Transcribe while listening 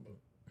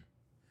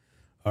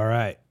All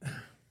right.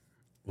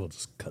 We'll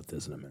just cut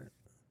this in a minute.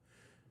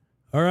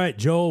 All right,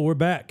 Joel, we're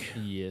back.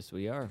 Yes,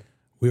 we are.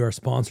 We are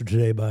sponsored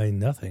today by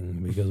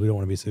nothing because we don't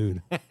want to be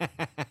sued.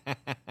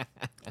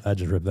 I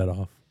just ripped that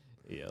off.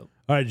 Yep.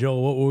 All right,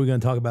 Joel, what were we going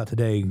to talk about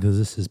today? Because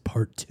this is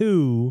part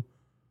 2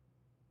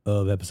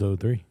 of episode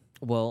 3.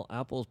 Well,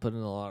 Apple's putting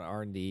a lot of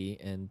R&D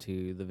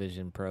into the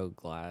Vision Pro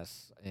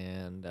glass,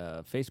 and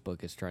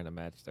Facebook is trying to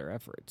match their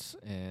efforts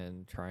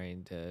and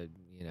trying to,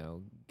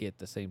 get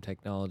the same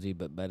technology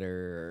but better,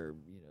 or,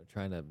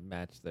 trying to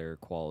match their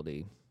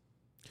quality.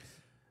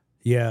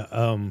 Yeah,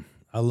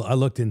 I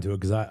looked into it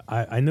because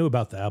I knew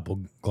about the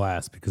Apple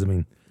Glass because,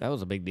 That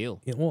was a big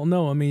deal.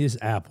 It's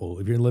Apple.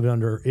 If you're living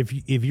under, if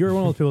you're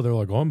one of those people that are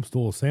like, oh, I'm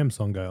still a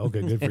Samsung guy.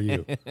 Okay, good for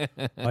you.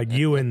 Like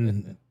you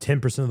and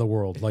 10% of the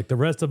world. Like the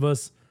rest of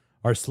us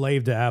are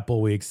slave to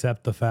Apple. We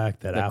accept the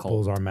fact that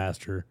Apple's our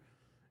master.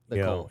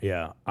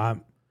 Yeah. I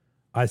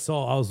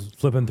was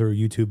flipping through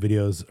YouTube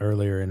videos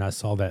earlier and I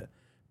saw that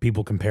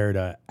people compared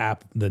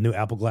the new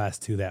Apple Glass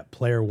to that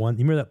Player One.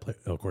 You remember that?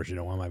 Oh, of course you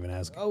don't. Why am I even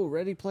asking? Oh,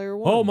 Ready Player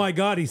One. Oh my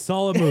God, he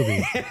saw a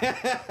movie.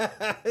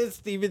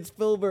 Steven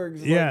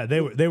Spielberg's. Yeah,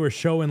 they were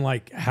showing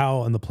like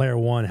how in the Player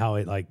One how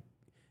it like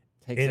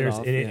takes enters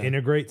it off, and it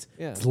integrates.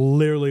 Yeah. It's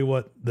literally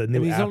what the new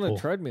and he's Apple. on a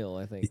treadmill,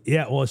 I think.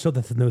 Yeah, well, it showed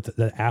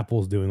that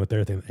Apple's doing with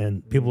their thing,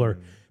 and people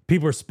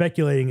are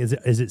speculating. Is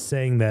it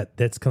saying that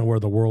that's kind of where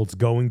the world's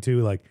going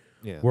to? Like,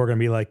 we're going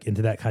to be like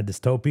into that kind of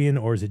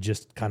dystopian, or is it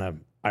just kind of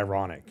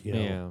ironic?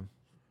 Yeah.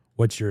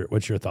 What's your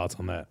thoughts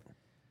on that?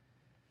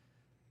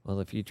 Well,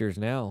 the future's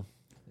now.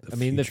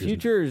 The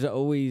future is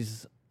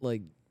always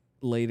like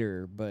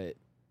later, but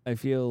I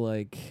feel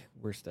like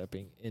we're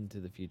stepping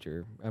into the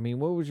future.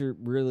 What was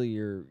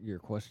your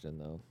question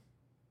though?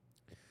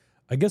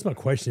 I guess my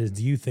question is,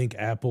 do you think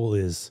Apple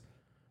is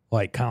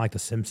like kind of like The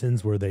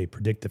Simpsons where they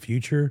predict the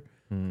future,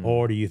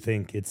 or do you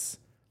think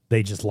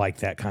they just like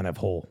that kind of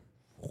whole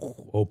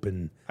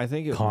open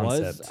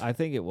concept? I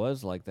think it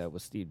was like that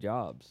with Steve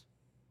Jobs,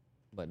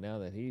 but now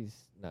that he's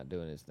not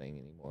doing his thing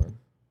anymore.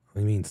 What do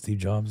you mean, Steve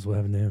Jobs? What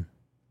happened to him?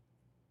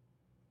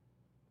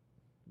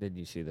 Did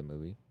you see the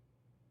movie?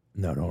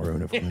 No, don't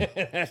ruin it for me.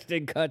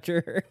 Ashton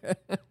Kutcher.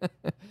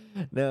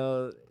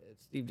 No,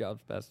 Steve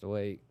Jobs passed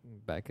away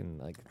back in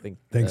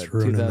Thanks for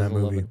ruining that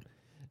 2011.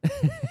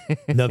 movie.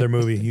 Another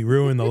movie. You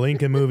ruined the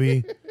Lincoln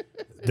movie.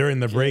 During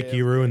the break,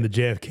 you ruined the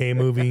JFK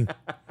movie.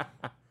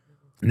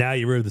 Now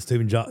you ruined the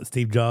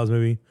Steve Jobs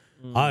movie.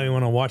 I don't even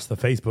want to watch the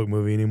Facebook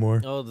movie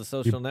anymore. Oh, the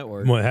Social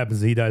Network. What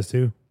happens if he dies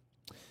too?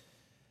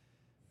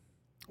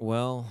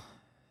 Well,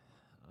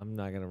 I'm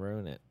not going to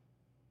ruin it.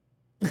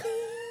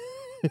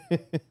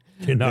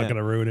 You're not going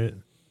to ruin it?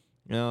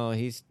 No,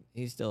 he's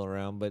still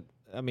around, but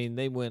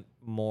they went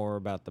more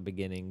about the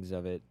beginnings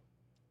of it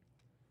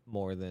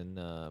more than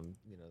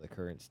the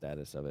current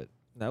status of it.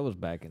 That was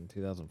back in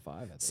 2005,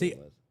 I think it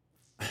was.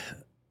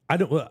 I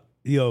don't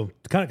to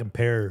kind of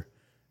compare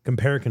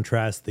and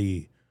contrast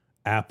the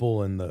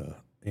Apple and the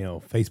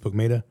Facebook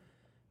Meta.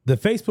 The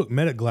Facebook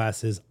Meta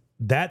glasses,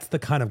 that's the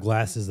kind of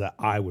glasses that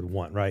I would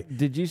want, right?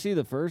 Did you see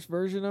the first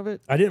version of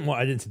it? I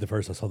didn't see the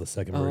first. I saw the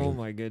second version. Oh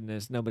my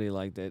goodness, nobody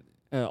liked it.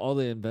 All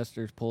the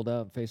investors pulled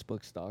out.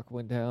 Facebook stock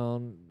went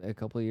down a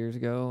couple of years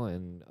ago,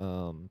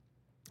 and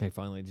they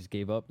finally just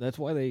gave up. That's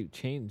why they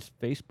changed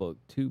Facebook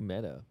to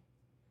Meta,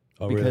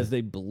 because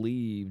they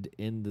believed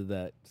into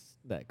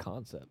that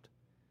concept.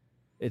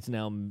 It's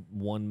now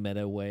one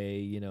Meta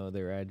way,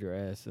 their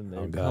address, and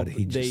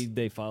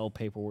they file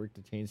paperwork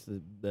to change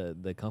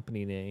the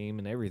company name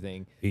and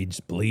everything. He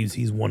just believes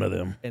he's one of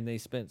them. And they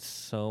spent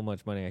so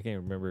much money. I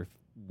can't remember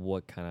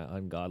what kind of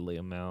ungodly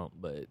amount,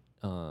 but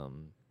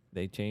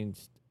they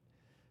changed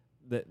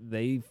that.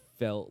 They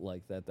felt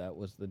like that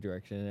was the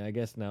direction. And I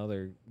guess now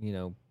they're,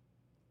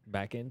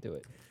 back into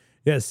it.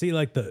 Yeah. See,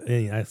 like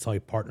I saw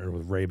you partnered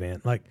with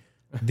Ray-Ban. Like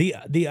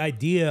the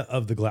idea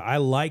of the glass, I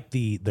like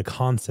the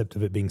concept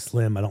of it being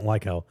slim. I don't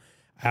like how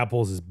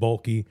Apple's is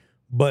bulky,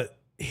 but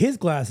his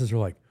glasses are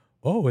like,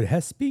 oh, it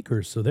has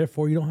speakers, so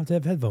therefore you don't have to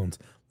have headphones.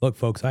 Look,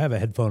 folks, I have a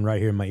headphone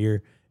right here in my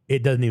ear.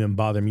 It doesn't even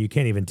bother me. You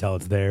can't even tell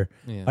it's there.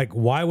 Yeah. Like,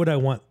 why would I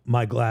want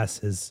my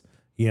glasses,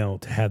 to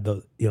have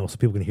the, so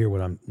people can hear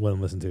what I'm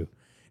listening to?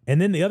 And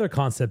then the other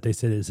concept they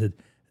said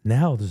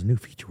now there's a new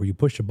feature where you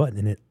push a button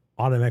and it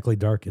automatically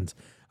darkens.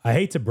 I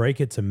hate to break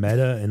it to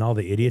Meta and all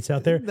the idiots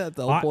out there. Isn't that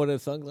the whole point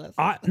of sunglasses?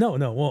 No.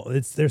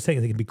 Well, they're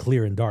saying they can be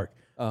clear and dark.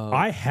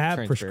 I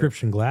have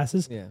prescription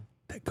glasses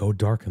that go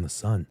dark in the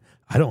sun.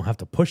 I don't have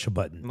to push a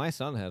button. My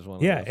son has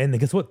one. Yeah, and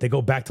guess what? They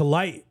go back to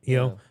light.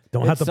 Don't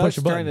have to push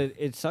a button.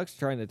 It sucks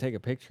trying to take a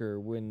picture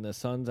when the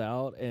sun's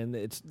out and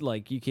it's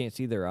like you can't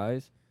see their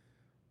eyes.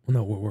 Well,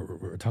 no,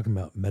 we're talking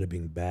about Meta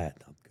being bad,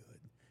 not good.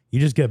 You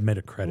just give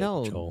Meta credit,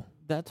 Joel.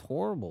 That's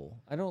horrible.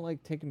 I don't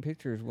like taking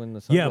pictures when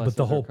the sun. Yeah, but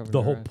the whole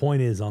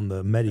point is on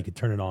the Meta you could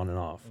turn it on and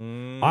off.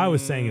 I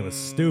was saying it was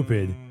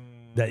stupid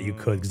that you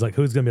could, because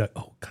who's gonna be like,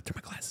 oh, got to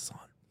turn my glasses on?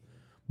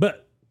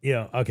 But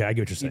okay, I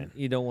get what you're saying.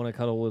 You don't want to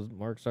cuddle with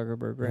Mark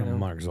Zuckerberg right now.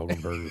 Mark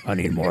Zuckerberg, I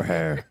need more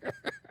hair.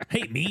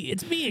 Hey,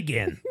 it's me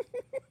again.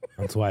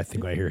 That's why I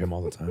think I hear him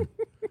all the time.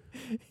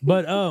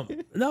 But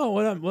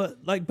no, but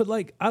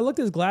I looked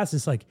at his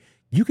glasses. Like,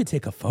 you could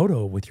take a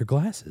photo with your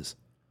glasses.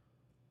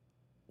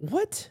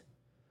 What?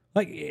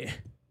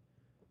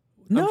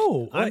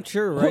 No. I'm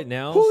sure right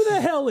now. Who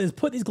the hell is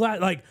putting these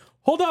glasses? Like,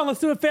 hold on, let's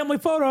do a family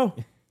photo.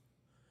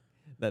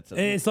 That's and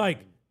it's like,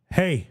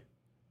 hey,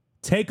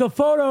 take a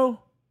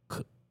photo.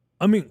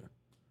 I mean,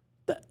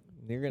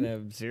 you're gonna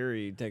have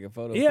Siri take a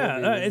photo.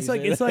 yeah, it's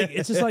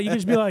just like you can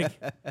just be like,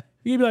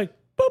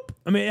 boop.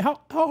 I mean,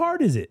 how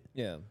hard is it?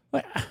 Yeah.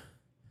 Like,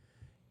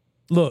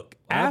 look,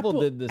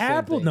 Apple did the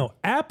same thing. No,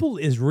 Apple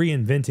is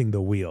reinventing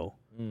the wheel.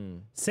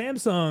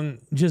 Samsung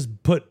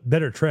just put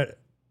better tread,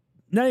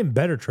 not even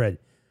better tread.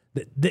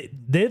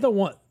 They're the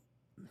one.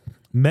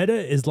 Meta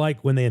is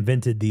like when they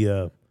invented the.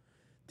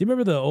 Do you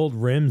remember the old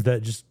rims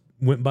that just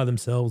went by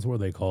themselves? What are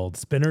they called?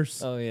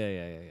 Spinners. Oh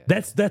yeah.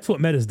 That's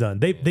what Meta's done.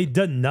 They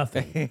done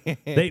nothing.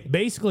 They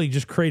basically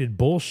just created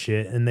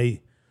bullshit, and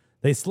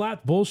they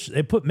slapped bullshit.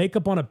 They put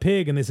makeup on a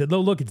pig, and they said,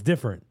 "Oh, look, it's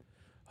different."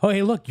 Oh,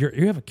 hey, look,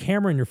 you have a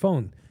camera in your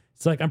phone.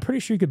 It's like, I'm pretty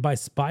sure you could buy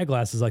spy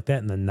glasses like that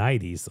in the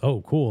 90s.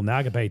 Oh, cool. Now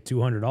I can pay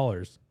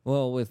 $200.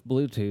 Well, with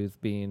Bluetooth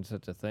being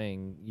such a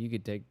thing, you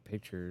could take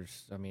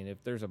pictures. I mean,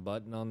 if there's a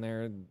button on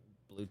there,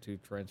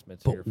 Bluetooth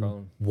transmits to your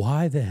phone.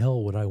 Why the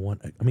hell would I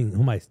want? I mean,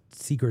 who am I?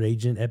 Secret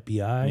agent,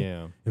 FBI?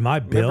 Yeah. Am I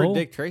Bill? Remember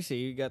Dick Tracy?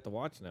 You got the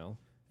watch now.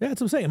 Yeah,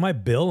 that's what I'm saying. Am I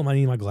Bill? Am I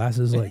needing my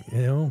glasses? Like,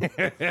 you know?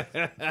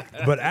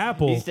 But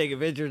Apple. He's taking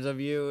pictures of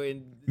you.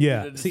 And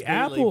yeah. See,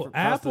 Apple's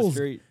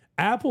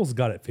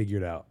got it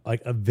figured out.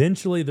 Like,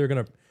 eventually they're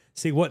going to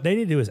see what they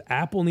need to do is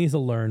Apple needs to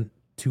learn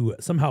to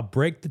somehow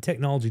break the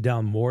technology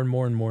down more and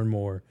more and more and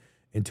more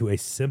into a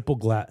simple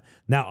glass.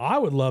 Now, I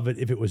would love it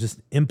if it was just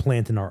an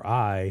implant in our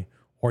eye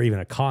or even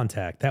a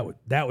contact. That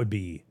would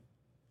be,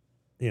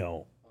 you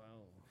know. Wow.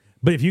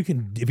 But if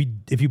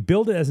you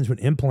build it as into an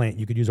implant,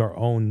 you could use our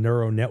own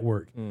neural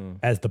network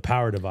as the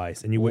power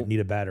device, and you wouldn't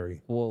need a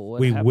battery. Well,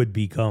 we would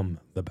become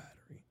the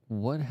battery.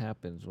 What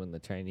happens when the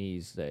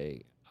Chinese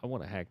say, "I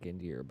want to hack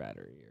into your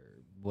battery"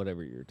 or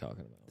whatever you're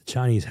talking about? The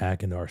Chinese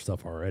hack into our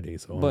stuff already,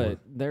 so. But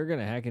they're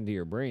gonna hack into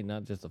your brain,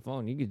 not just a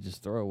phone. You could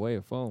just throw away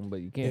a phone,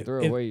 but you can't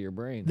throw away your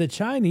brain. The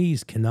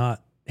Chinese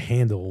cannot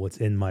handle what's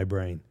in my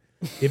brain.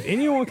 If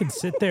anyone can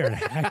sit there and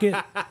hack it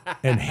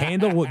and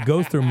handle what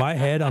goes through my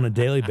head on a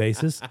daily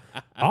basis,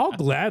 I'll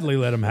gladly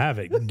let them have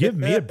it. Give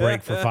me a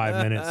break for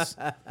 5 minutes.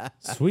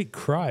 Sweet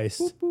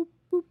Christ. Boop, boop,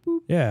 boop, boop,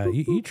 yeah,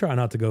 you try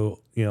not to go,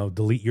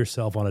 delete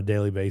yourself on a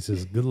daily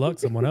basis. Good luck,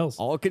 someone else.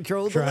 All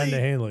control trying delete. To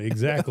handle it.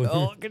 Exactly.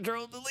 All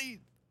control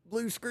delete.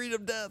 Blue screen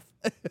of death.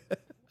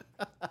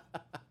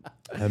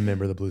 I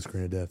remember the blue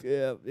screen of death.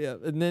 Yeah.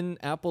 And then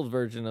Apple's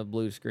version of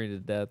blue screen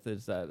of death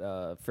is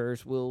that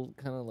Ferris wheel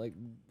kind of like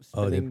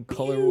spinning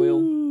color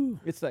wheel.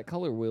 It's that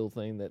color wheel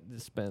thing that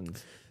just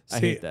spins. I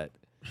hate that.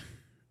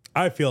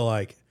 I feel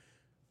like,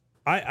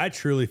 I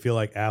truly feel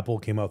like Apple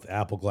came up with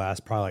Apple Glass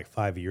probably like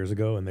 5 years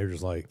ago, and they're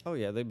just like, oh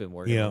yeah, they've been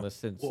working on this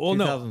since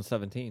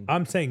 2017. No,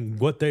 I'm saying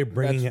what they're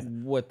bringing. That's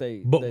what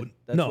they.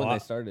 That's when they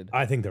started.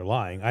 I think they're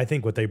lying. I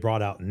think what they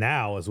brought out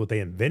now is what they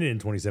invented in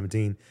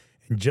 2017.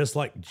 And just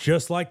like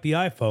the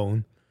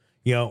iPhone,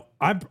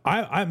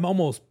 I'm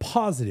almost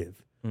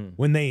positive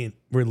when they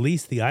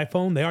released the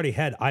iPhone, they already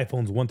had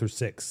iPhones 1 through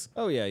 6.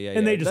 Oh yeah.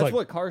 And they just that's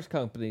what cars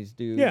companies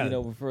do.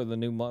 For the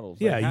new models.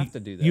 They have to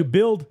do that. You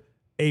build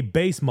a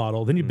base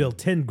model, then you build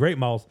 10 great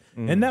models,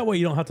 and that way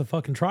you don't have to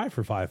fucking try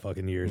for 5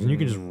 fucking years, and you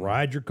can just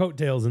ride your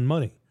coattails in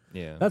money.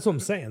 Yeah, that's what I'm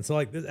saying. So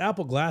like this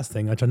Apple Glass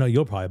thing, which I know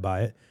you'll probably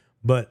buy it.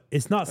 But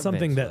it's not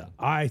something that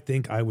I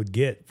think I would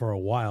get for a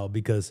while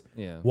because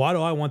why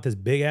do I want this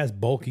big ass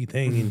bulky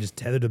thing and just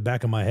tethered to the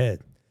back of my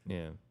head?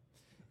 Yeah.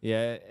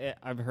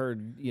 I've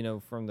heard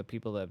from the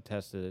people that have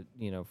tested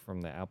it, from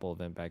the Apple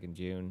event back in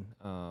June,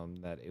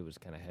 that it was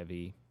kind of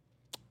heavy.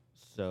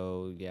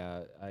 So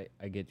yeah,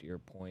 I get your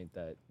point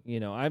that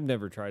I've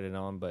never tried it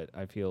on, but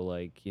I feel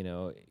like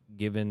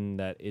given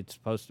that it's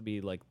supposed to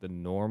be like the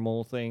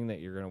normal thing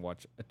that you're gonna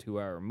watch a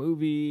 2-hour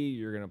movie,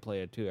 you're gonna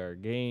play a 2-hour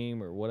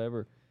game or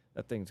whatever.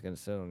 That thing's going to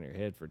sit on your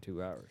head for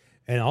 2 hours.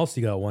 And also,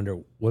 you got to wonder,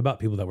 what about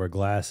people that wear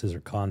glasses or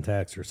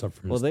contacts or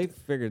something? Well, they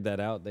figured that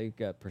out. They've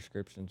got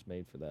prescriptions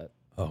made for that.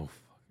 Oh,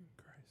 fucking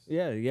Christ.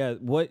 Yeah.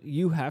 What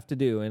you have to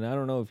do, and I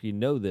don't know if you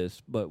know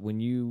this, but when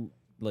you,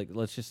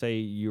 let's just say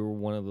you're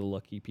one of the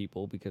lucky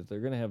people, because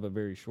they're going to have a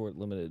very short,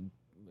 limited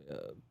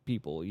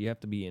people. You have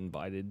to be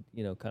invited,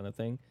 kind of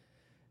thing.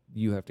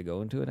 You have to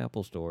go into an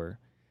Apple store,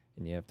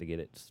 and you have to get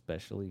it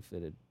specially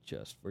fitted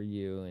just for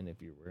you. And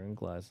if you're wearing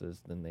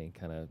glasses, then they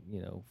kind of,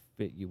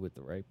 fit you with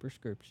the right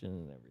prescription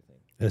and everything.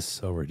 It's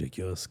so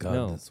ridiculous.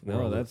 God,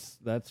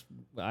 that's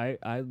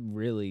I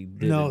really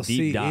did a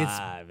deep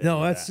dive.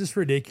 That's just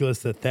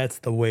ridiculous that's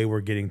the way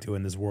we're getting to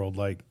in this world.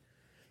 Like,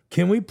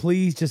 can we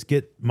please just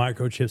get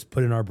microchips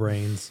put in our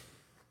brains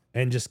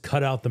and just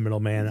cut out the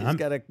middleman? I'm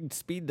got a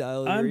speed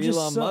dial. I'm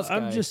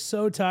just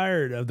so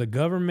tired of the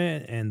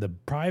government and the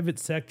private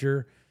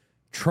sector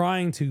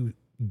trying to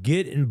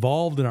get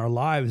involved in our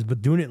lives,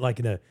 but doing it like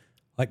in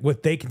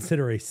what they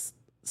consider a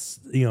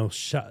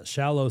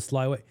shallow,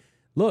 sly way.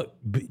 Look,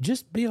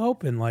 just be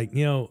open. Like,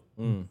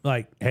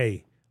 like,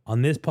 hey,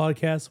 On this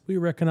podcast, we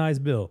recognize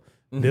Bill.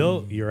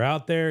 Bill, you're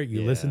out there.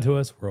 You listen to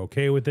us. We're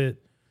okay with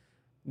it.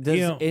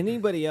 Does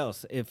anybody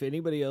else, if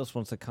anybody else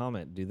wants to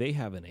comment, do they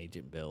have an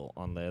Agent Bill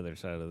on the other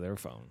side of their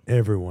phone?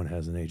 Everyone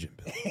has an Agent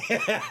Bill.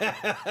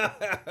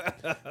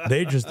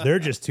 they're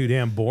just too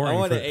damn boring. I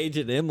want an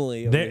Agent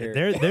Emily over here.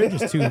 They're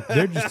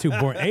just too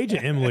boring.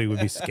 Agent Emily would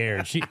be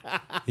scared.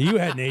 You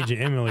had an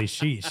Agent Emily.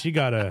 She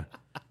got a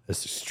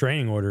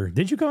restraining order.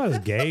 Did you come out as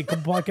gay a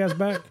couple podcasts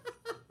back?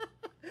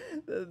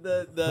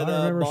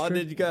 The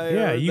bondage guy.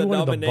 Yeah, you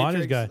went the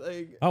bondage guy.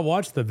 Like, I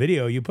watched the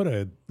video. You put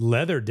a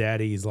leather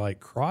daddy's like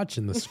crotch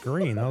in the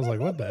screen. I was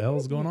like, what the hell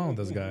is going on with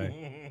this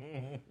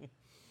guy?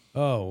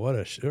 Oh, what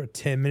a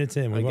 10 minutes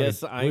in.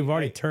 We've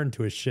already turned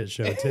to a shit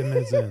show. 10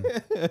 minutes in.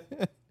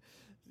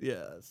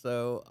 Yeah,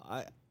 so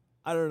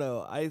I don't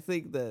know. I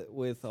think that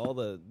with all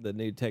the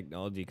new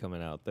technology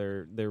coming out,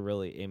 they're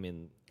really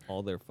aiming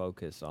all their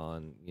focus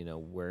on,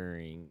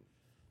 wearing,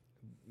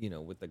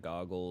 with the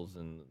goggles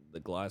and the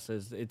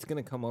glasses. It's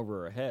going to come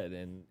over our head,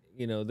 and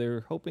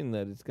they're hoping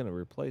that it's going to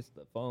replace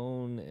the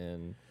phone.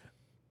 And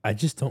I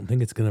just don't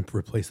think it's going to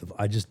replace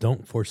I just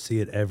don't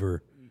foresee it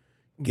ever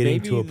getting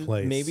to a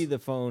place. Maybe the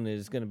phone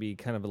is going to be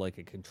kind of like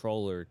a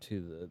controller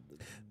to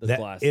the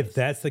glasses. If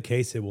that's the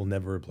case, it will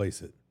never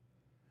replace it.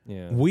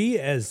 Yeah. We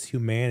as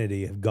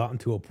humanity have gotten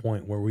to a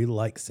point where we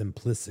like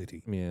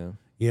simplicity.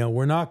 Yeah.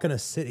 We're not going to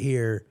sit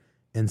here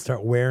and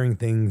start wearing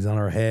things on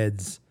our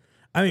heads.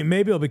 I mean,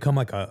 maybe it'll become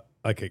like a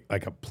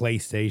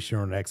PlayStation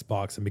or an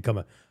Xbox and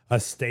become a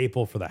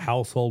staple for the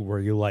household where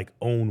you like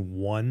own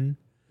one.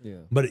 Yeah.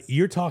 But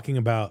you're talking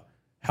about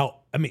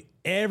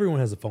everyone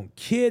has a phone.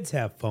 Kids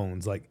have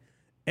phones. Like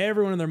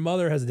everyone and their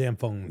mother has a damn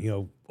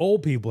phone.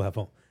 Old people have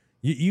phone.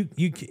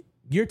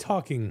 You're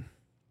talking.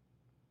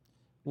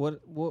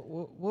 What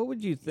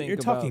would you think? You're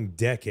talking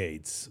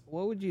decades.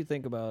 What would you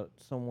think about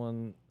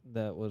someone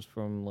that was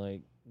from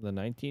like the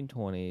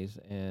 1920s,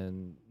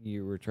 and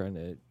you were trying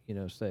to,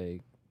 say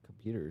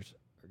computers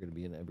are going to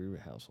be in every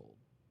household?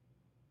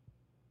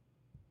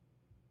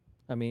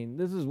 I mean,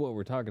 this is what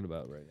we're talking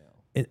about right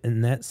now.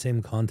 In that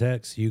same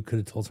context, you could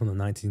have told someone in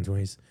the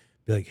 1920s,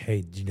 be like,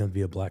 hey, did you know to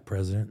be a black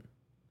president?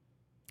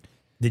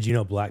 Did you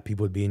know black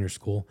people would be in your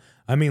school?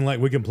 I mean, like,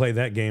 we can play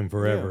that game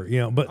forever,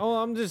 but... Oh,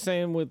 I'm just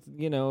saying with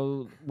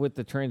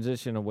the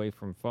transition away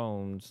from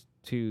phones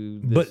to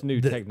this new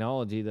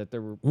technology that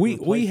they're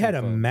we had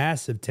a phones.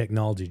 Massive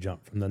technology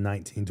jump from the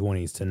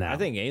 1920s to now. I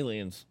think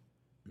aliens.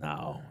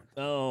 No.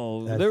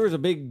 Oh, there was a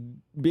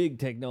big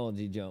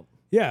technology jump.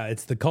 Yeah,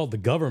 it's called the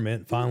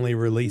government finally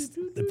released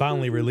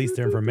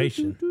their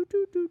information.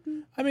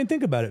 I mean,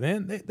 think about it,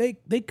 man.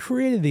 They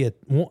created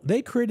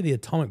the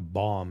atomic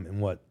bomb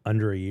in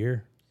under a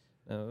year?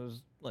 No, it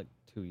was like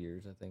 2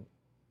 years, I think.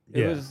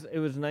 Yeah. It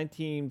was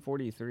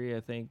 1943, I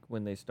think,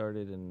 when they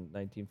started. In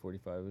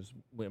 1945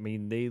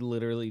 they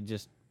literally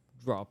just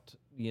dropped,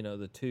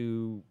 the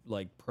two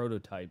like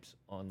prototypes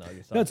on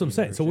Nagasaki. That's what I'm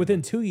saying. So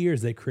within 2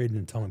 years, they created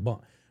an atomic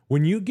bomb.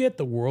 When you get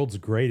the world's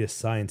greatest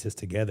scientists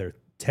together,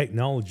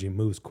 technology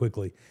moves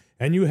quickly,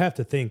 and you have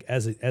to think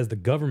as the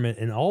government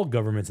and all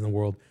governments in the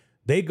world,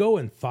 they go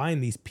and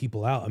find these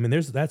people out. I mean,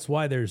 that's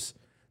why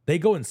they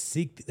go and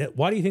seek.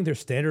 Why do you think there's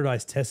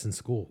standardized tests in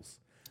schools?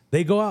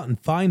 They go out and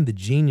find the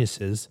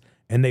geniuses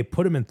and they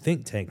put them in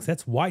think tanks.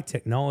 That's why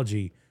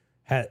technology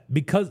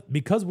because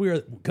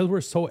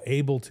we're so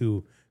able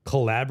to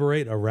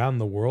collaborate around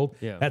the world.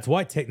 Yeah. That's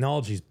why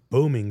technology is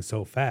booming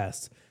so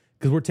fast,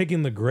 because we're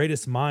taking the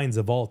greatest minds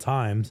of all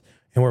times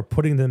and we're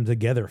putting them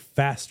together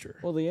faster.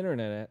 Well, the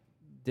internet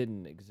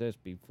didn't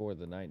exist before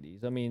the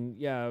 90s. I mean,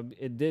 yeah,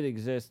 it did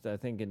exist, I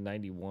think, in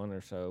 91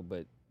 or so,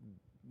 but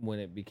when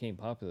it became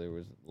popular, it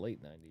was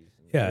late 90s.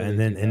 Yeah, and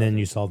then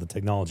you saw the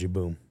technology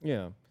boom.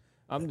 Yeah.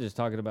 I'm just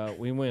talking about,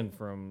 we went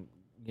from,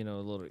 a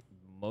little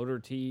motor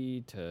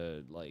T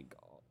to like,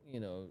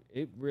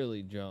 it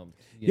really jumped.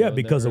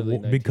 Because of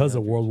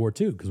World War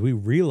II, because we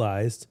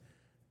realized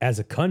as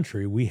a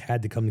country we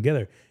had to come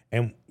together.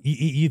 And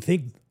you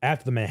think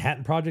after the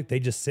Manhattan Project, they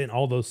just sent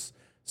all those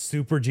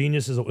super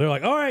geniuses. They're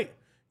like, all right,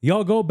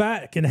 y'all go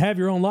back and have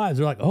your own lives.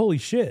 They're like, holy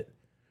shit.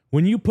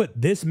 When you put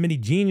this many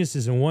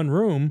geniuses in one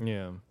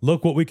room,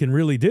 look what we can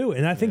really do.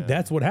 And I think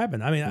that's what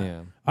happened. I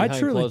mean, I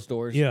truly closed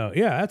doors. Yeah,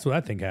 that's what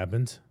I think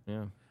happened.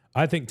 Yeah.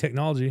 I think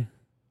technology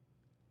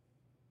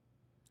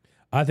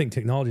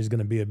is going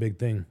to be a big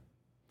thing.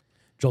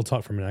 Joel,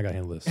 talk for a minute. I got to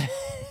handle this.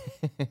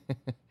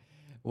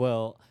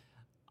 Well,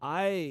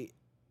 I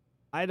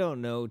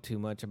don't know too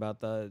much about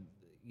the,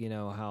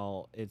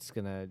 how it's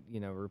going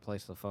to,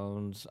 replace the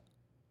phones.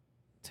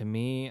 To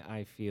me,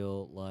 I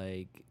feel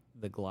like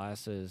the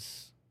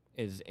glasses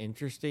is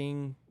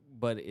interesting,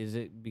 but is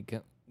it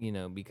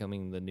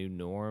becoming the new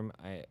norm?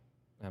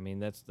 I mean,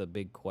 that's the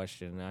big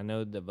question. I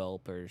know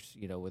developers,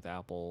 with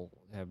Apple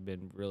have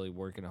been really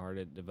working hard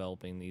at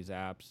developing these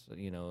apps.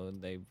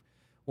 They've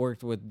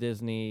worked with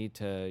Disney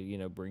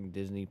to, bring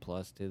Disney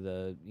Plus to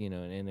the,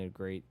 and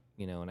integrate,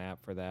 an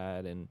app for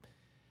that. And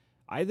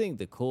I think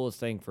the coolest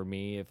thing for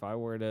me, if I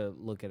were to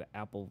look at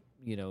Apple,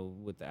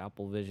 with the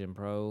Apple Vision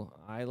Pro,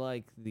 I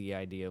like the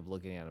idea of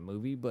looking at a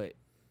movie, but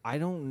I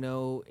don't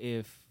know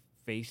if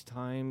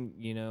FaceTime,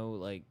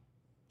 like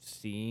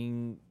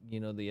seeing,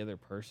 the other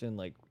person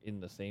like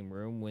in the same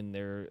room when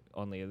they're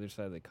on the other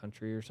side of the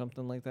country or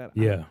something like that.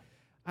 Yeah.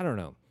 I don't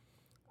know.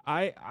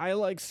 I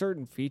like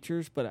certain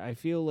features, but I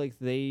feel like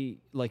they,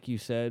 like you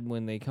said,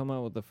 when they come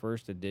out with the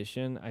first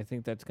edition, I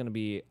think that's going to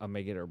be a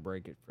make it or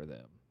break it for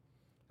them.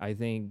 I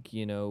think,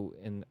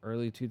 in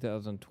early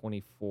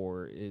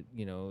 2024,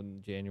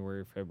 in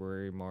January,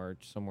 February,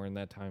 March, somewhere in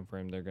that time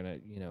frame, they're going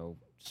to,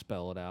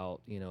 spell it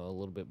out, a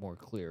little bit more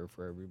clear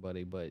for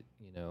everybody. But,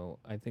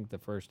 I think the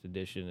first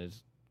edition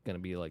is going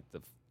to be like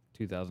the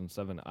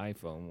 2007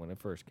 iPhone when it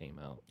first came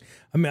out.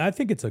 I mean, I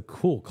think it's a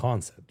cool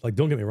concept. Like,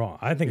 don't get me wrong.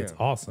 I think it's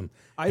awesome.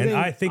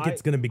 I think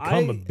it's going to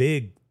become a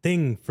big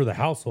thing for the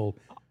household.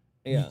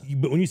 Yeah.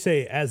 But when you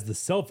say as the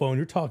cell phone,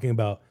 you're talking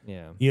about,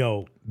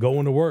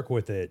 going to work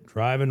with it,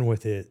 driving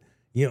with it.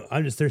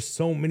 There's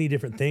so many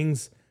different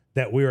things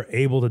that we are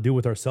able to do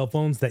with our cell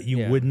phones that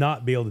you would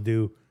not be able to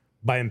do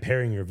by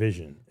impairing your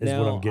vision is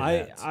what I'm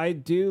getting at. I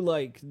do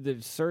like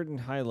the certain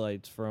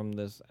highlights from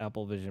this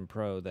Apple Vision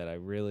Pro that I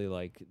really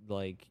like.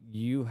 Like,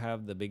 you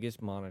have the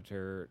biggest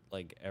monitor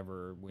like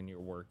ever when you're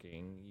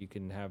working. You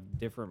can have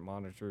different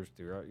monitors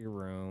throughout your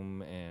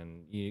room,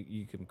 and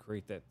you can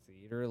create that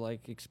theater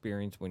like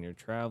experience when you're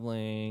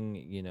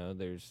traveling.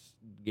 There's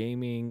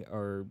gaming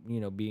or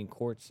being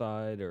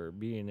courtside or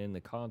being in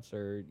the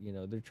concert.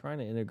 They're trying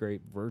to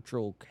integrate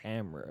virtual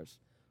cameras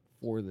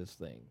for this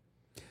thing.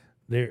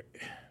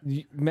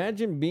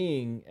 Imagine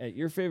being at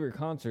your favorite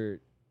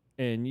concert,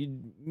 and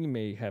you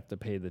may have to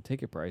pay the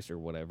ticket price or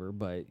whatever,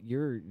 but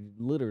you're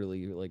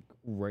literally like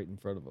right in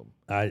front of them.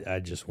 I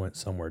just went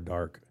somewhere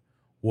dark.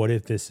 What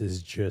if this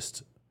is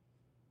just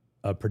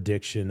a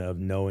prediction of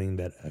knowing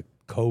that a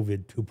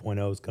COVID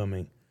 2.0 is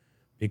coming?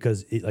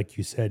 Because like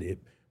you said,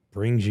 it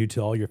brings you to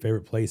all your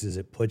favorite places.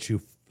 It puts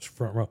you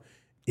front row.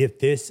 If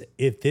this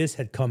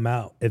had come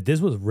out, if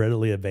this was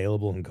readily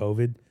available in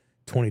COVID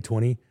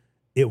 2020,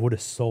 it would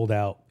have sold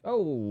out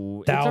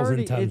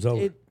 1,000 times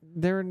over.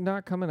 They're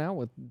not coming out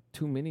with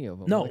too many of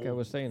them, like I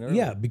was saying earlier.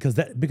 Yeah, because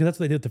that's what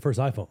they did with the first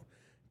iPhone.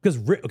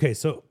 Because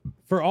so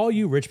for all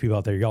you rich people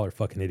out there, y'all are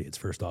fucking idiots.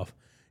 First off,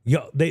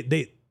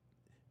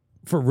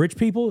 for rich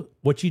people,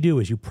 what you do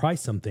is you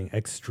price something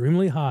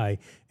extremely high,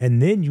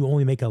 and then you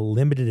only make a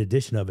limited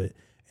edition of it.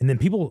 And then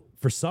people,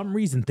 for some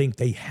reason, think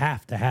they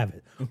have to have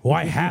it. Well,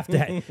 I have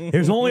to.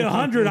 There's only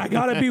 100. I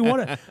gotta be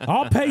one.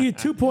 I'll pay you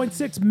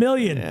 $2.6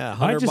 million. Yeah,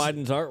 Hunter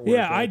Biden's artwork.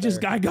 Yeah,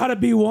 I gotta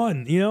be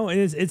one. And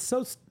it's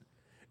so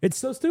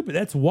stupid.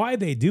 That's why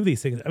they do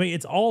these things. I mean,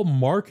 it's all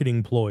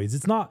marketing ploys.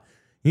 It's not.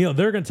 They're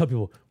gonna tell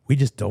people we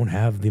just don't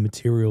have the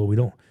material. We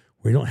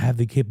don't have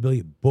the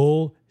capability.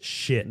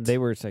 Bullshit. They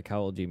were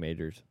psychology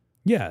majors.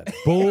 Yeah,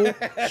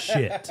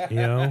 bullshit.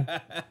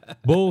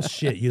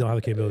 Bullshit. You don't have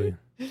the capability.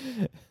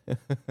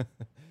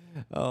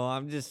 Oh,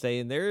 I'm just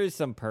saying there is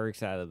some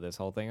perks out of this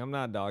whole thing. I'm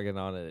not dogging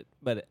on it,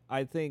 but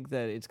I think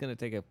that it's going to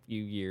take a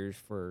few years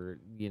for,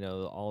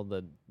 all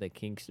the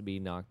kinks to be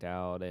knocked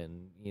out.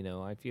 And,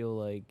 I feel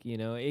like,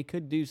 it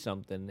could do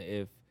something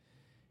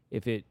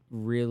if it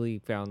really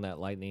found that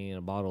lightning in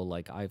a bottle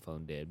like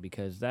iPhone did,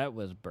 because that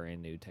was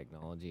brand new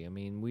technology. I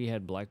mean, we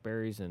had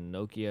Blackberries and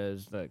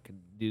Nokias that could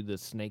do the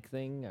snake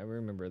thing. I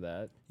remember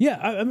that. Yeah.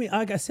 I mean,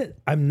 like I said,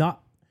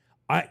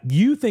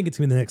 you think it's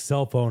going to be the next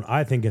cell phone.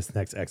 I think it's the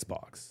next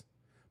Xbox,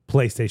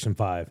 PlayStation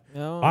 5.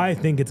 No. I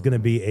think it's going to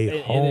be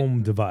a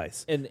home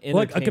device.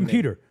 Like a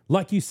computer.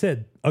 Like you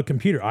said, a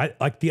computer.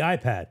 Like the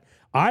iPad.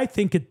 I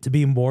think it to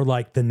be more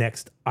like the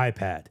next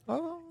iPad.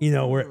 Oh.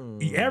 Where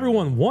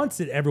everyone wants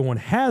it, everyone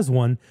has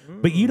one,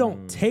 but you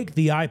don't take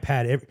the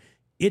iPad.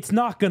 It's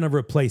not going to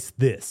replace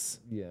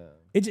this. Yeah.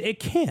 It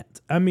can't.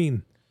 I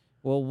mean.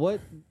 Well, what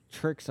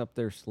tricks up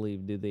their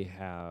sleeve do they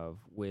have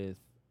with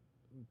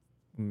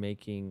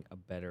making a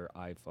better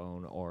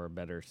iPhone or a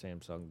better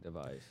Samsung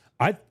device?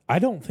 I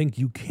don't think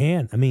you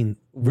can. I mean,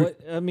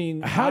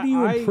 how do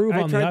you improve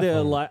on the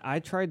iPhone? I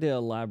tried to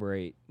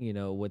elaborate,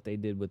 what they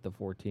did with the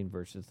 14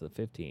 versus the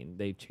 15.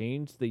 They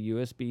changed the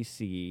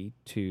USB-C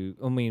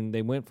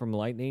they went from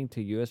Lightning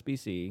to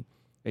USB-C.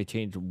 They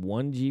changed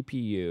one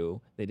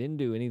GPU. They didn't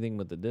do anything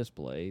with the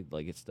display.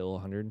 Like, it's still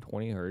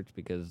 120 hertz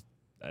because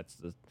that's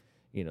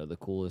the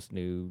coolest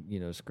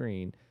new,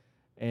 screen.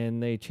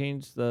 And they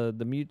changed the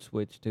mute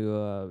switch to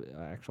a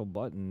actual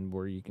button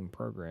where you can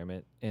program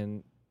it,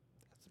 and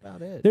that's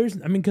about it.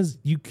 Because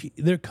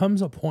there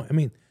comes a point. I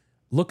mean,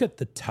 look at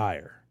the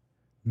tire.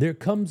 There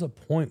comes a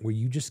point where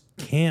you just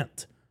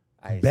can't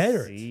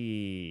better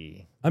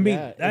it. I mean,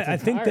 I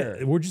think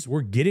that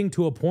we're getting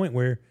to a point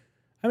where,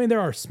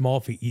 there are small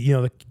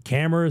the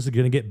cameras are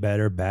going to get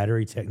better.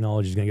 Battery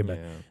technology is going to get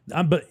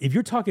better. But if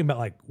you're talking about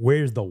like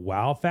where's the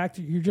wow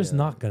factor, you're just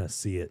not going to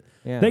see it.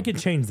 Yeah. They can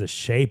change the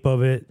shape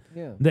of it.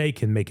 Yeah. They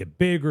can make it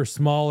bigger,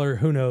 smaller.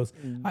 Who knows?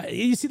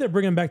 You see, they're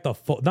bringing back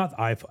not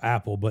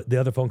Apple, but the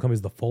other phone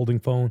companies, the folding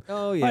phone.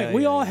 Oh yeah, like,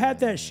 we all had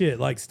that shit.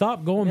 Like,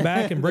 stop going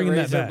back and bringing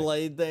that back. The razor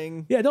blade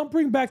thing. Yeah, don't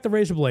bring back the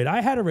razor blade. I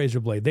had a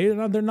razor blade. They're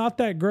not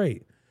that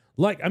great.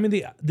 Like,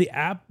 the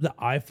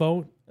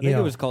iPhone. I think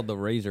it was called the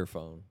Razor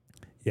phone.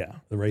 Yeah,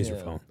 the Razor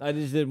Yeah. phone. I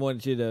just didn't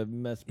want you to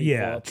mess me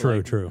Yeah, up. true,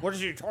 like, true. What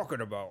is he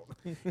talking about?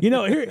 You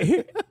know,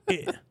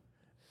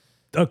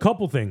 a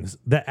couple things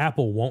that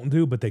Apple won't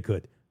do, but they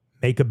could.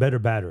 Make a better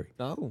battery.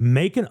 Oh.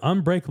 Make an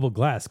unbreakable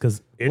glass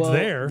because it's Well,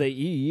 there. The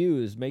EU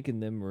is making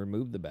them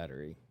remove the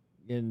battery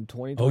in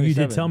 2027. Oh, you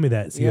did tell me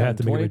that. So you have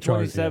to make a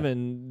recharge. Yeah.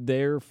 2027,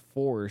 they're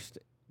forced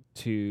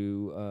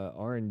to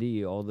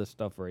R&D all this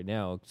stuff right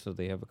now, so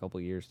they have a couple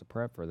years to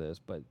prep for this,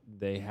 but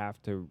they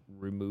have to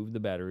remove the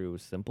battery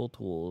with simple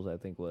tools. I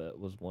think what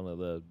was one of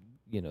the,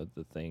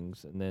 the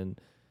things. And then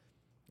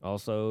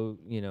also,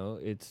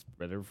 it's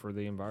better for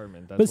the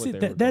environment. That's But what see,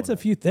 they were that's a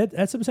going few. That's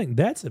what I'm saying.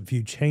 That's a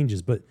few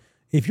changes. But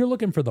if you're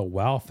looking for the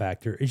wow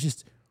factor, it's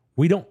just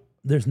we don't.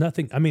 There's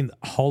nothing. I mean,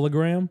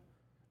 hologram.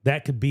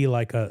 That could be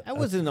like a. That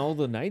was in all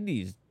the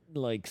 90s,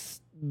 like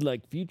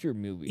future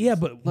movies. Yeah,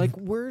 but like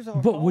where's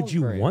our? But would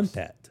you holograms? want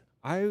that?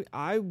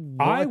 I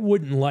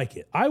wouldn't like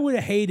it. I would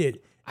hate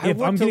it if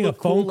want I'm to getting a look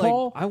cool, phone like,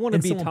 call. I want to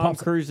and be someone Tom pops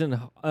up. Cruise in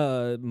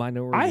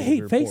Minority. I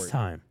hate Report.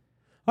 FaceTime.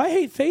 I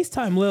hate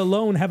FaceTime, let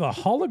alone have a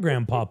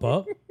hologram pop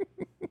up.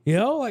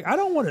 Like I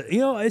don't want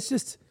to. It's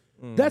just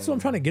that's what I'm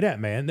trying to get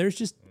at, man. There's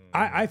just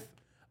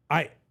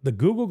the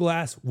Google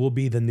Glass will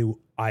be the new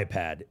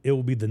iPad. It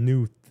will be the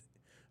new.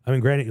 I mean,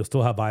 granted, you'll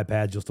still have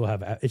iPads. You'll still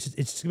have. It's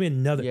just gonna be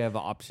another. You have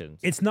options.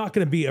 It's not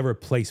gonna be a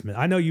replacement.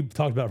 I know you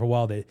talked about it for a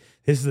while that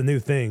this is a new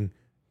thing.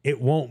 It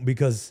won't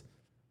because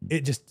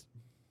it just.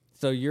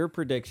 So your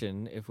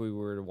prediction, if we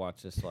were to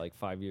watch this like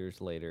 5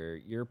 years later,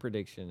 your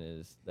prediction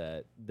is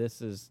that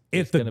this is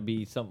just going to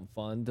be something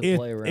fun to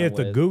play around with. If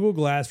the Google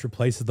Glass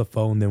replaces the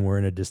phone, then we're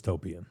in a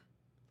dystopian.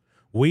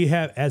 We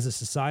have, as a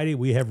society,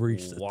 we have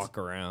reached walk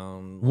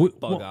around like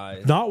bug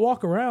eyes. Not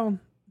walk around.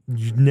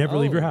 You never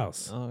leave your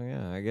house. Oh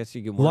yeah, I guess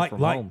you can work from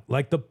home.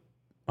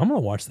 I'm gonna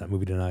watch that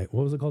movie tonight.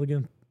 What was it called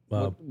again?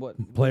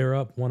 What? Player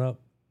Up, One Up.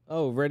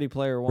 Oh, Ready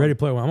Player One. Ready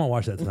Player One. I'm gonna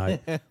watch that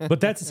tonight. But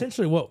that's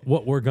essentially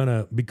what we're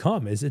gonna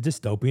become is a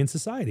dystopian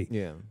society.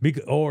 Yeah.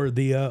 Or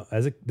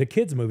the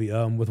kids movie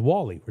with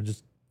Wall-E. We're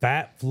just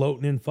fat,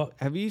 floating in.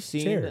 Have you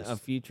seen chairs. a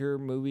future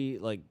movie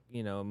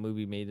a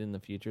movie made in the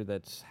future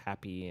that's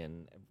happy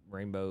and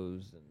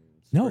rainbows and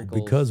No,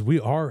 sprinkles? because we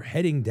are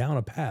heading down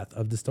a path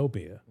of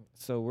dystopia.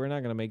 So we're not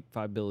going to make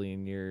 5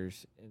 billion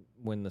years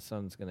when the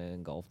sun's going to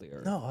engulf the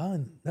earth.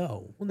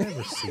 No, we'll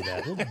never see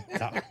that. We'll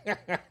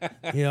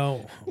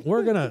die.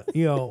 We're gonna.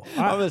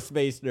 I'm a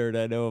space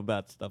nerd. I know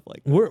about stuff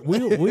like that.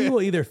 We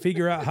will either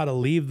figure out how to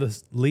leave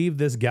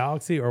this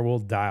galaxy or we'll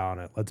die on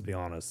it. Let's be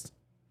honest.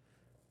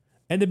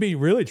 And to be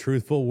really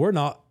truthful, we're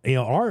not.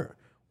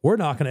 We're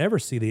not going to ever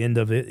see the end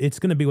of it. It's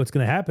going to be what's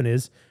going to happen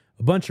is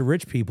a bunch of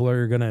rich people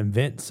are going to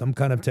invent some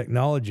kind of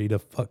technology to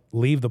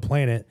leave the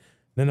planet.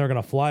 Then they're going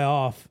to fly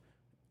off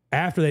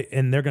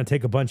and they're going to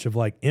take a bunch of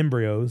like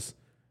embryos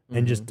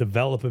and just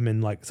develop them in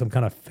like some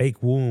kind of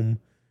fake womb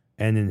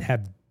and then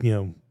have,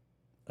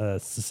 a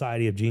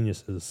society of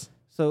geniuses.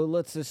 So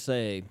let's just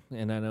say,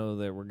 and I know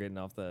that we're getting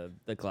off the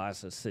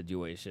glasses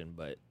situation,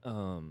 but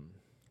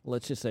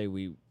let's just say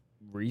we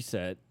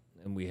reset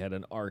and we had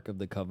an Ark of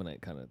the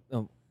Covenant kind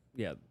of,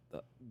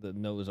 the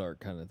Noah's Ark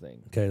kind of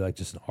thing. Okay, like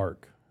just an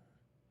arc.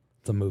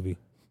 It's a movie.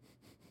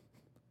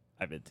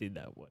 I haven't seen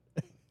that one.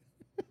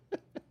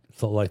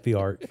 So like the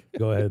arc.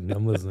 Go ahead,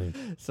 I'm listening.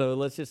 So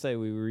let's just say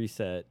we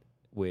reset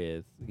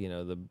with,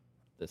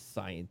 the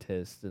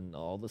scientists and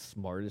all the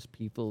smartest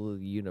people of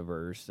the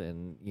universe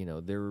and,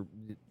 they're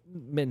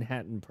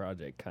Manhattan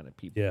Project kind of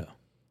people. Yeah.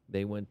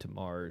 They went to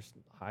Mars,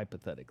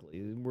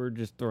 hypothetically. We're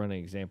just throwing an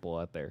example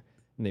out there.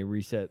 And they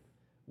reset.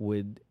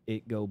 Would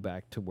it go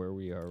back to where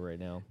we are right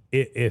now?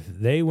 If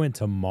they went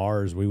to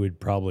Mars, we would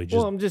probably just.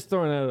 Well, I'm just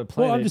throwing out a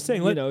planet. Well, I'm just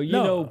saying.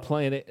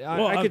 Planet.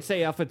 I could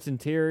say Alpha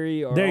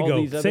Centauri or there you all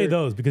go. these other. Say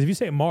those because if you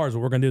say Mars,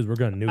 what we're gonna do is we're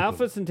gonna nuke Alpha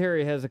them.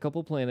 Centauri has a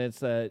couple planets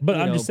that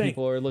But I'm just saying,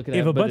 people are looking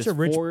if at. a bunch of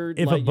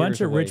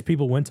rich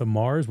people went to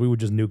Mars, we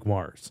would just nuke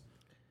Mars.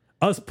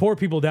 Us poor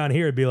people down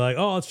here would be like,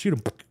 oh, let's shoot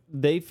them.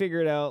 They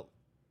figured out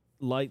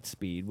light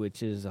speed,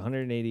 which is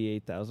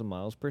 188,000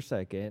 miles per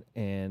second,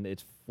 and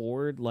it's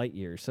 4 light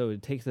years. So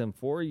it takes them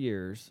 4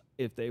 years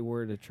if they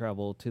were to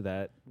travel to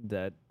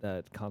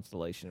that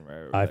constellation.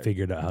 Right over I there.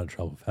 figured out how to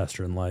travel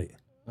faster in light.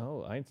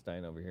 Oh,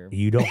 Einstein over here.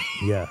 You don't.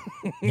 Yeah,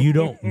 you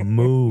don't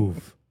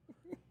move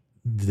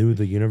through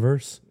the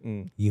universe.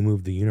 You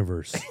move the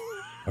universe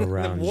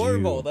around the you.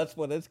 wormhole. That's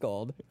what it's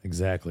called.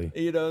 Exactly.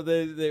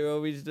 They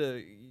always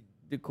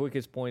the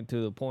quickest point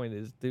to the point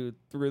is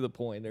through the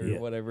point or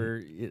whatever.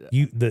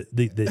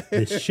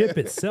 The ship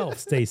itself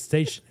stays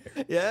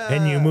stationary. Yeah.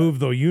 And you move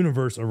the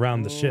universe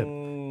around the ship.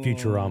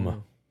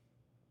 Futurama.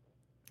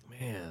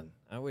 Man,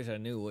 I wish I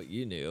knew what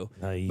you knew.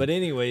 But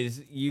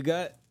anyways, you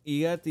got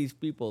these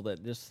people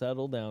that just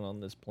settle down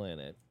on this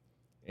planet,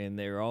 and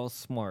they're all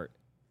smart.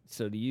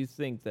 So do you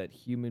think that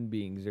human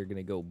beings are going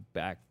to go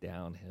back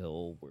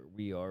downhill where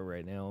we are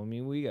right now? I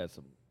mean, we got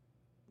some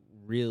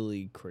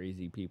really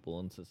crazy people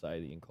in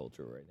society and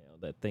culture right now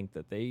that think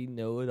that they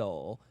know it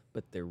all,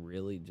 but they're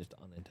really just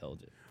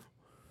unintelligent.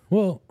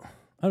 Well,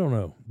 I don't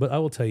know, but I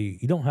will tell you,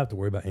 you don't have to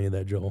worry about any of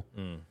that, Joel.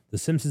 The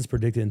Simpsons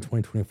predicted in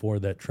 2024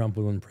 that Trump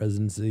would win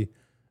presidency,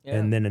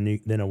 and then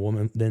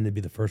it'd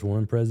be the first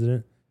woman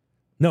president.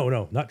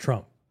 No, not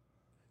Trump.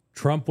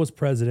 Trump was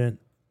president,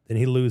 then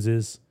he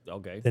loses.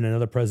 Okay. Then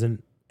another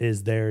president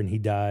is there and he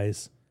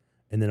dies,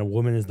 and then a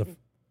woman is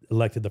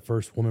elected the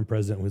first woman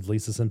president, with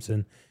Lisa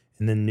Simpson,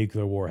 and then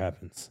nuclear war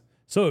happens.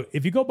 So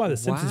if you go by the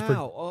Simpsons,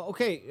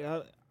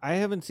 Okay. I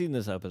haven't seen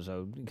this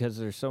episode because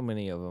there's so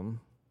many of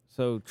them.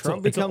 So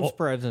Trump becomes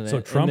president.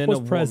 So Trump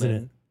was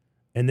president,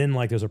 and then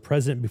like there's a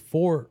president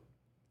before,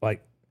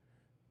 like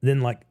then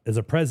like there's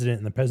a president,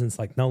 and the president's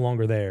like no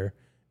longer there,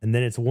 and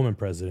then it's a woman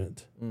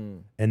president,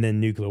 and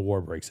then nuclear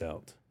war breaks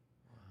out.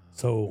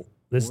 So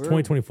this is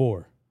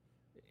 2024.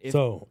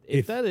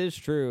 If that is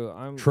true,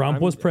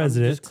 Trump was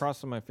president. I'm just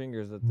crossing my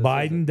fingers that this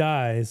Biden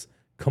dies.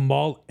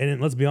 Kamala, and then,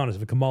 let's be honest,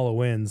 if Kamala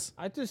wins,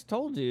 I just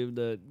told you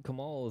that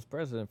Kamala was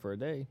president for a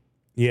day.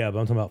 Yeah, but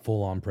I'm talking about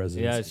full on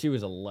president. Yeah, she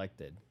was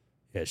elected.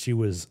 Yeah, she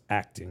was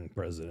acting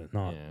president,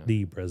 not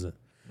the president.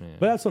 Yeah.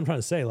 But that's what I'm trying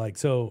to say. Like,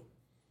 so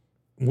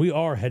we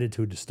are headed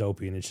to a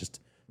dystopian. It's just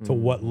to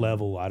what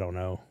level, I don't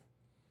know.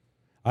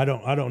 I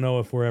don't know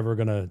if we're ever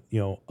gonna,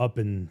 up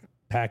and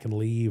pack and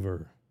leave,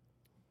 or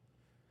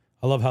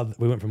I love how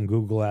we went from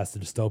Google Glass to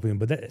dystopian,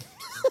 but that's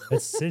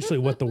essentially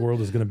what the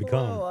world is going to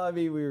become. Well, I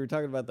mean, we were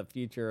talking about the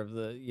future of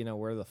the,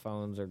 where the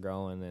phones are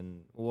going, and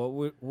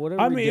what are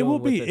I we mean,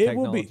 doing with the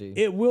technology?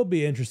 it will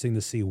be interesting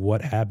to see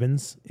what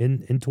happens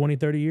in 20,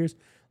 30 years.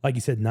 Like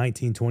you said,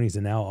 1920s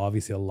and now,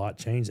 obviously a lot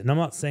changed. And I'm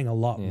not saying a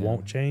lot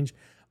won't change.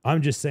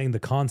 I'm just saying the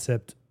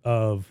concept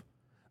of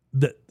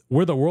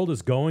where the world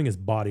is going is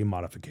body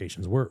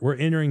modifications. We're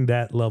entering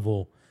that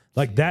level.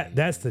 Like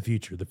that's the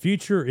future. The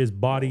future is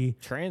body.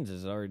 Trans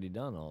has already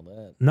done all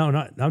that. No,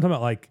 I'm talking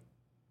about like,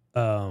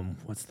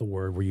 what's the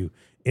word where you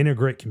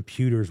integrate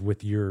computers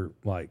with your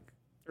like.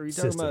 Are you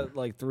system. talking about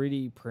like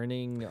 3D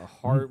printing a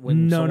heart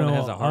when someone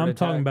has a heart I'm attack?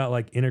 talking about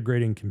like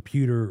integrating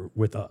computer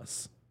with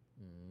us.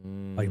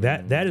 Like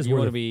that is you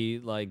where want to be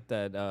like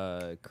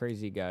that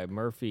crazy guy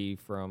Murphy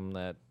from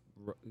that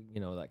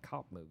that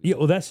cop movie. Yeah,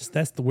 well that's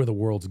where the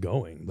world's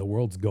going. The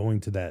world's going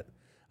to that.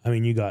 I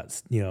mean, you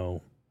got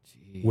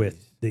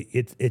with the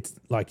it's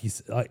like you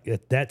said, like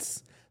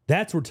that's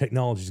where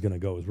technology is going to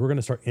go. Is we're going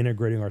to start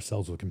integrating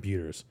ourselves with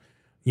computers.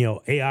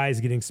 AI is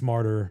getting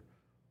smarter.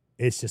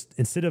 It's just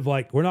instead of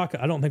like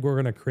I don't think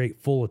we're going to create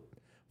full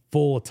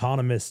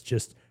autonomous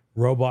just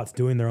robots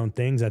doing their own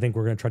things. I think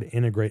we're going to try to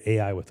integrate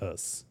AI with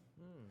us.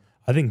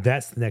 I think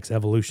that's the next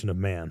evolution of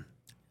man.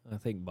 I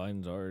think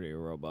Biden's already a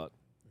robot.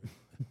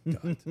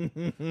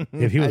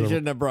 If he was I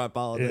shouldn't have brought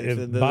politics if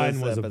into Biden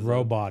this was episode. a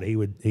robot, he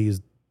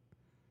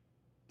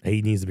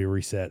needs to be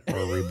reset or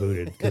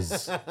rebooted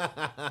because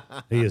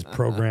he is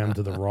programmed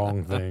to the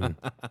wrong thing.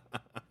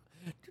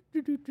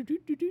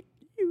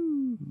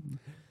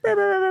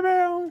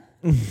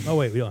 Oh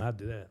wait, we don't have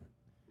to do that.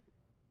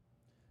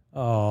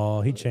 Oh,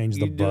 he changed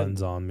the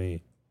buttons on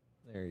me.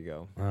 There you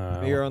go.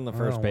 You're on the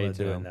first page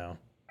now.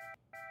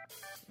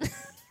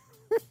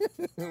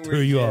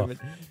 We're you jamming.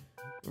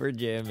 We're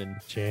jamming.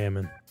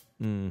 Jamming.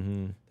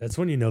 Mm-hmm. That's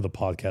when you know the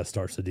podcast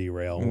starts to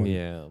derail.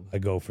 When I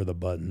go for the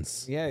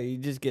buttons. Yeah, you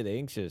just get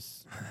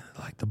anxious.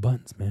 I like the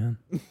buttons, man.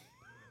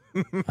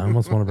 I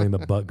almost want to bring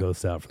the butt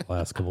ghost out for the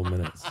last couple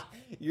minutes.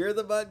 You're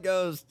the butt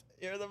ghost.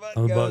 You're the butt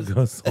I'm the ghost. butt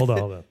ghost. Hold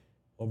on.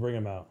 We'll bring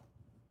him out.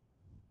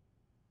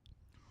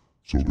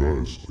 So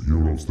guys, you know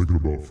what I was thinking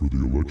about for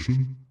the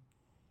election?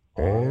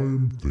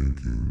 I'm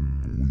thinking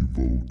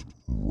we vote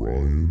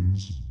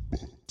Ryan's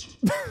butt.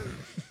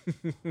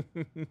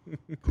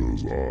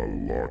 Because I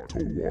like to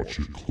watch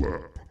it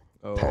clap.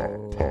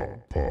 Pop, pop,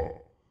 pop.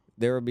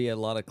 There will be a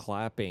lot of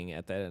clapping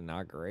at that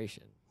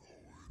inauguration.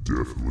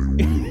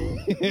 Definitely will.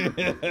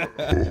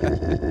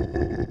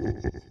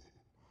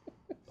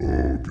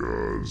 Oh,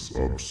 guys,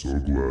 I'm so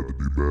glad to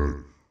be back.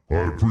 I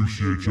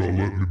appreciate y'all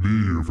letting me be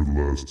here for the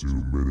last 2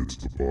 minutes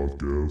of the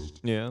podcast.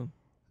 Yeah.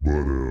 But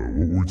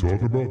what were we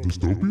talking about?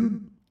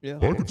 Dystopian? Yeah.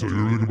 I can tell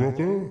you everything about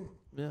that.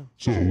 Yeah.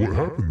 So what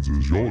happens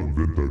is y'all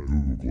invent that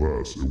Google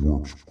Glass. It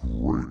works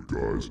great,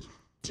 guys.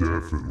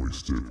 Definitely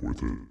stick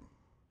with it.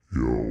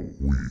 The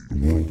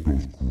world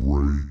goes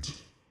great.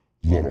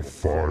 A lot of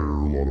fire,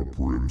 a lot of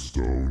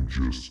brimstone,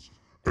 just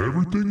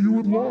everything you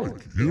would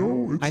like.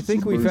 I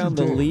think we found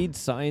the lead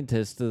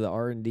scientist of the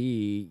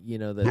R&D,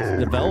 that's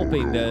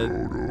developing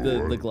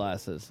the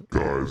glasses.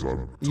 Guys,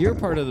 You're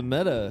part of the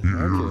meta,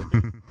 aren't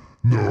you?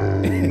 No,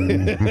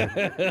 I'm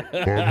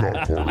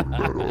not part of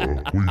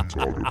Meta. What are you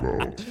talking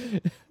about?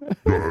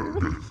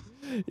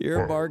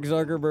 You're Mark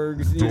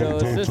Zuckerberg's, Don't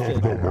talk assistant.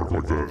 about Mark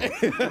like that.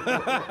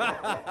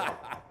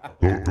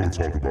 Don't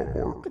talk about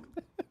Mark.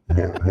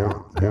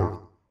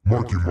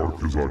 Marky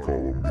Mark, as I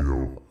call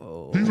him,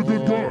 He's a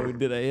good guy.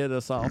 Did I hit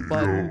a soft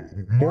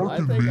button? Mark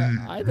and me.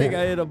 I think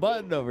I hit a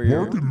button over here.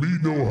 Mark and me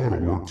know how to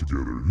work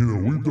together.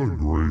 We've done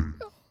great.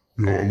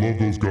 I love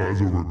those guys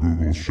over at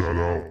Google. Shout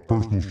out.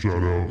 Personal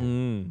shout out.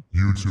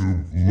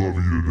 YouTube, love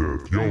you to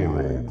death. Y'all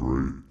are all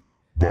great.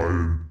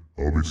 Biden,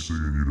 I'll be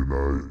seeing you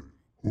tonight.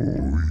 Oh,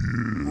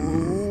 yeah.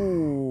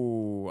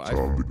 Ooh,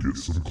 Time to get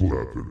some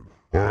clapping.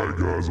 All right,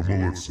 guys, I'm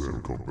gonna let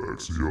Sam come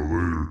back. See y'all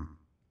later.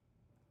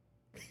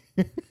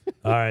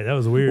 All right, that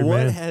was weird, what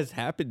man. has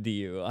happened to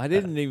you? I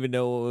didn't even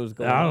know what was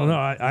going on. I don't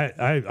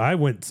know. I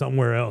went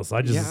somewhere else.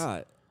 I just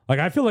like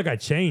I feel like I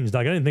changed.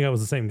 Like I didn't think I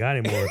was the same guy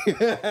anymore.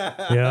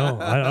 You know,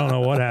 I don't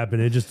know what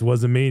happened. It just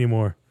wasn't me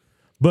anymore.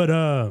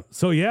 But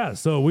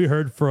so we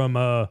heard from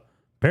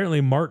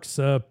apparently Mark's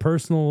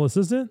personal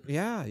assistant.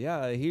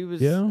 Yeah. He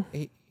was. Yeah.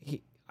 He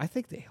I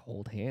think they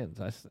hold hands.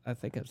 I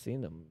think I've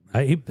seen them.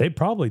 They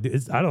probably do.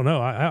 I don't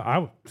know.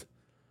 I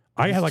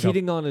He's had like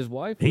cheating on his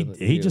wife.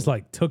 he just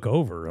like took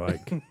over.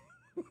 Like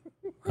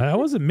that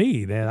wasn't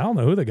me, man. I don't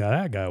know who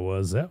that guy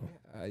was.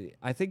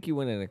 I think you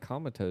went in a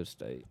comatose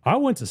state. I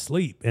went to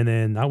sleep and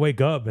then I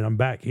wake up and I'm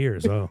back here.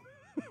 So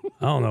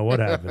I don't know what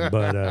happened,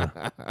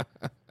 but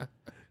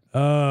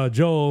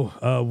Joel,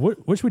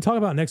 what should we talk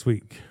about next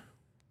week?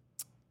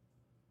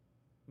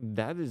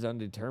 That is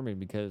undetermined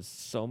because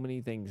so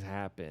many things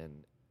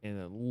happen, and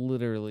it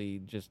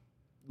literally just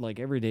like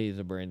every day is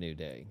a brand new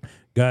day.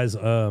 Guys,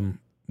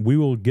 we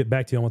will get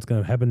back to you on what's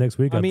going to happen next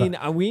week. I mean,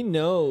 we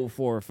know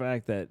for a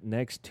fact that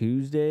next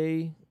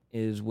Tuesday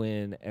is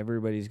when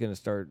everybody's going to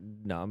start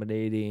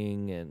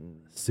nominating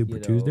and Super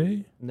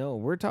Tuesday? No,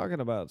 we're talking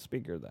about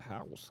Speaker of the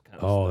House.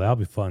 That'll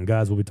be fun,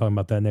 guys. We'll be talking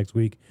about that next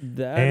week.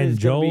 And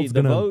Joel's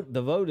going to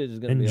the vote is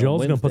going to be and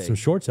Joel's going to put some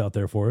shorts out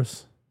there for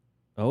us.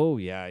 Oh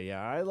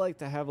yeah. I like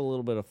to have a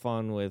little bit of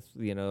fun with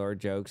our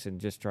jokes and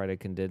just try to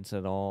condense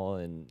it all,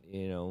 and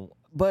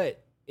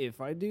But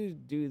if I do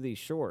these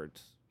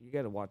shorts, you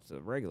got to watch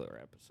the regular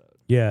episode.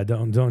 Yeah,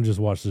 don't just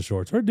watch the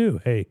shorts, or do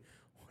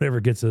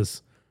whatever gets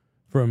us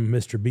from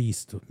Mr.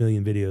 Beast, 1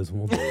 million videos.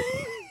 We'll do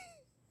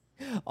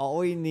it. All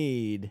we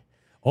need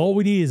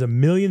is 1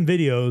 million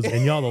videos,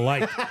 and y'all to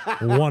like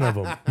one of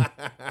them.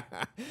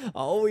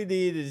 All we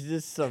need is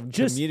just some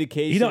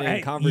communication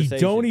and conversation.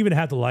 You don't even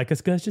have to like us,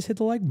 guys. Just hit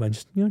the like button.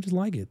 Just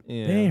like it.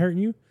 Yeah. It ain't hurting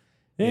you.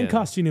 It ain't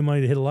cost you any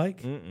money to hit a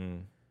like.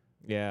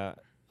 Yeah.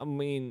 I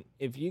mean,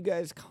 if you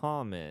guys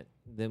comment,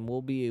 then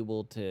we'll be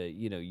able to,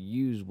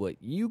 use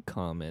what you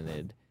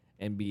commented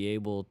and be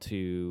able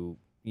to,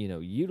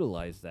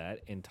 utilize that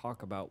and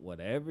talk about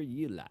whatever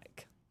you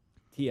like.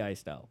 TI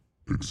style.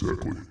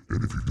 Exactly.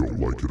 And if you don't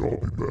like it, I'll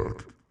be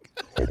back.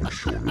 I'll be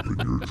showing up in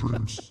your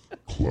dreams.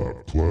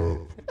 Clap, clap.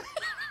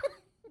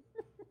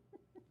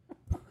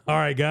 All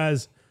right,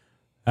 guys.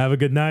 Have a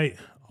good night.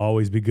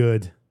 Always be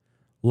good.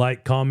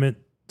 Like, comment,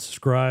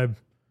 subscribe.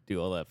 Do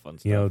all that fun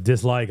stuff.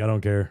 Dislike. I don't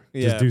care.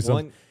 Just do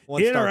something.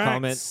 One star Interact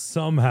comment.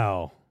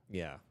 Somehow.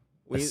 Yeah.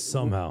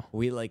 Somehow.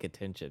 We like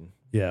attention.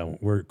 Yeah,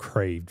 we're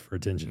craved for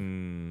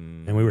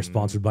attention. And we were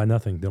sponsored by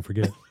nothing. Don't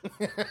forget.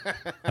 All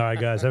right,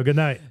 guys. Have a good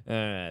night. All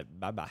right.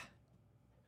 Bye-bye.